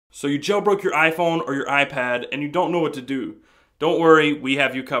So you jailbroke your iPhone or your iPad and you don't know what to do. Don't worry, we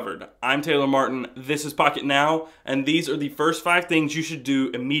have you covered. I'm Taylor Martin, this is Pocketnow, and these are the first 5 things you should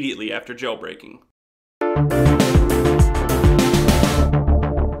do immediately after jailbreaking.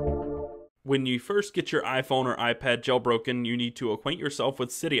 When you first get your iPhone or iPad jailbroken, you need to acquaint yourself with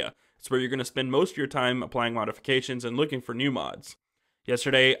Cydia. It's where you're going to spend most of your time applying modifications and looking for new mods.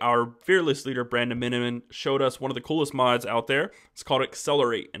 Yesterday, our fearless leader, Brandon Miniman, showed us one of the coolest mods out there. It's called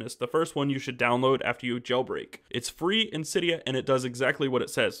Accelerate, and it's the first one you should download after you jailbreak. It's free in Cydia, and it does exactly what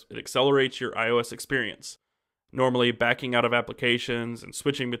it says. It accelerates your iOS experience. Normally, backing out of applications and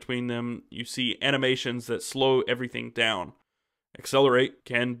switching between them, you see animations that slow everything down. Accelerate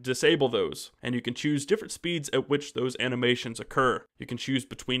can disable those, and you can choose different speeds at which those animations occur. You can choose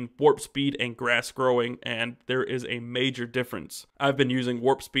between warp speed and grass growing, and there is a major difference. I've been using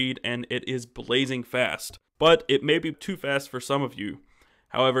warp speed and it is blazing fast, but it may be too fast for some of you.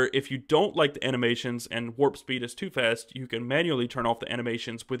 However, if you don't like the animations and warp speed is too fast, you can manually turn off the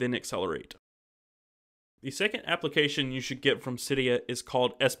animations within Accelerate. The second application you should get from Cydia is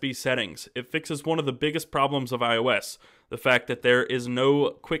called SB Settings. It fixes one of the biggest problems of iOS, the fact that there is no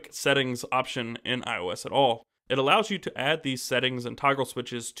quick settings option in iOS at all. It allows you to add these settings and toggle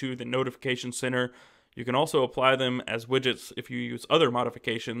switches to the notification center. You can also apply them as widgets if you use other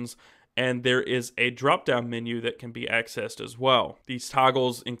modifications, and there is a drop-down menu that can be accessed as well. These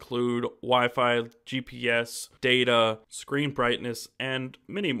toggles include Wi-Fi, GPS, data, screen brightness, and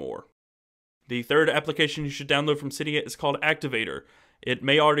many more. The third application you should download from Cydia is called Activator. It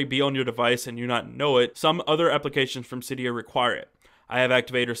may already be on your device and you not know it. Some other applications from Cydia require it. I have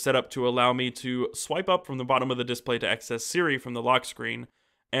Activator set up to allow me to swipe up from the bottom of the display to access Siri from the lock screen.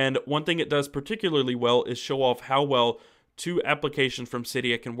 And one thing it does particularly well is show off how well 2 applications from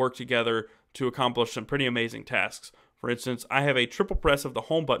Cydia can work together to accomplish some pretty amazing tasks. For instance, I have a triple press of the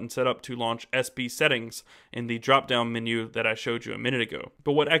home button set up to launch SB Settings in the drop-down menu that I showed you a minute ago.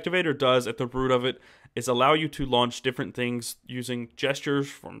 But what Activator does at the root of it is allow you to launch different things using gestures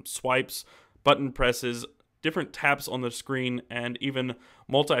from swipes, button presses, different taps on the screen, and even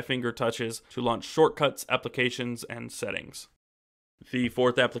multi-finger touches to launch shortcuts, applications, and settings. The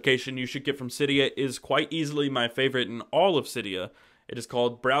fourth application you should get from Cydia is quite easily my favorite in all of Cydia. It is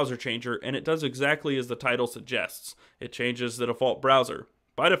called Browser Changer, and it does exactly as the title suggests. It changes the default browser.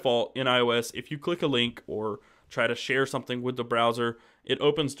 By default, in iOS, if you click a link or try to share something with the browser, it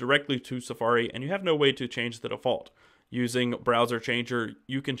opens directly to Safari, and you have no way to change the default. Using Browser Changer,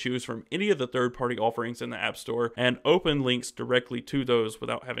 you can choose from any of the third-party offerings in the App Store and open links directly to those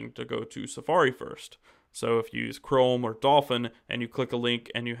without having to go to Safari first. So if you use Chrome or Dolphin and you click a link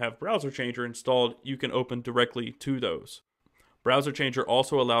and you have Browser Changer installed, you can open directly to those. Browser Changer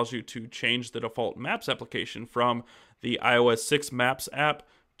also allows you to change the default Maps application from the iOS 6 Maps app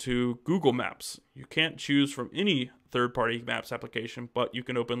to Google Maps. You can't choose from any third-party Maps application, but you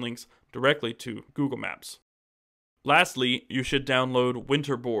can open links directly to Google Maps. Lastly, you should download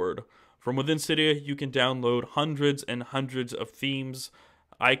Winterboard. From within Cydia, you can download hundreds and hundreds of themes,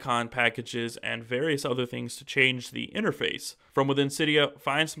 icon packages, and various other things to change the interface. From within Cydia,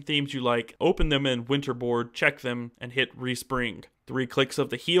 find some themes you like, open them in Winterboard, check them, and hit Respring. 3 clicks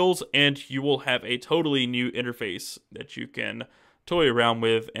of the heels, and you will have a totally new interface that you can toy around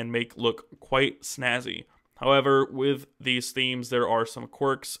with and make look quite snazzy. However, with these themes, there are some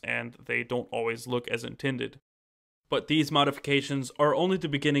quirks, and they don't always look as intended. But these modifications are only the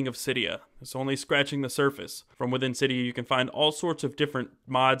beginning of Cydia. It's only scratching the surface. From within Cydia, you can find all sorts of different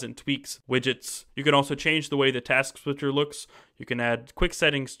mods and tweaks, widgets. You can also change the way the task switcher looks. You can add quick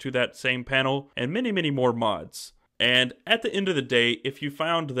settings to that same panel, and many, many more mods. And at the end of the day, if you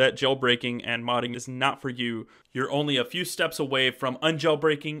found that jailbreaking and modding is not for you, you're only a few steps away from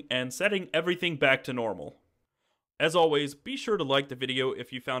unjailbreaking and setting everything back to normal. As always, be sure to like the video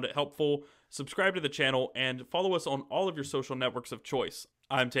if you found it helpful, subscribe to the channel, and follow us on all of your social networks of choice.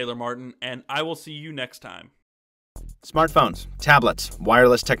 I'm Taylor Martin, and I will see you next time. Smartphones, tablets,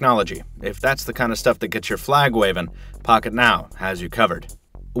 wireless technology. If that's the kind of stuff that gets your flag waving, Pocketnow has you covered.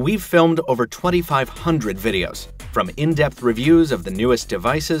 We've filmed over 2,500 videos, from in-depth reviews of the newest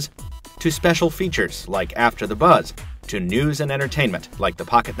devices, to special features like After the Buzz, to news and entertainment like the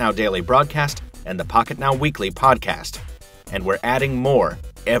Pocketnow Daily Broadcast and the Pocketnow Weekly Podcast. And we're adding more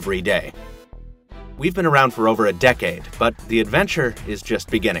every day. We've been around for over a decade, but the adventure is just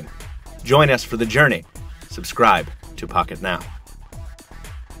beginning. Join us for the journey. Subscribe to Pocketnow.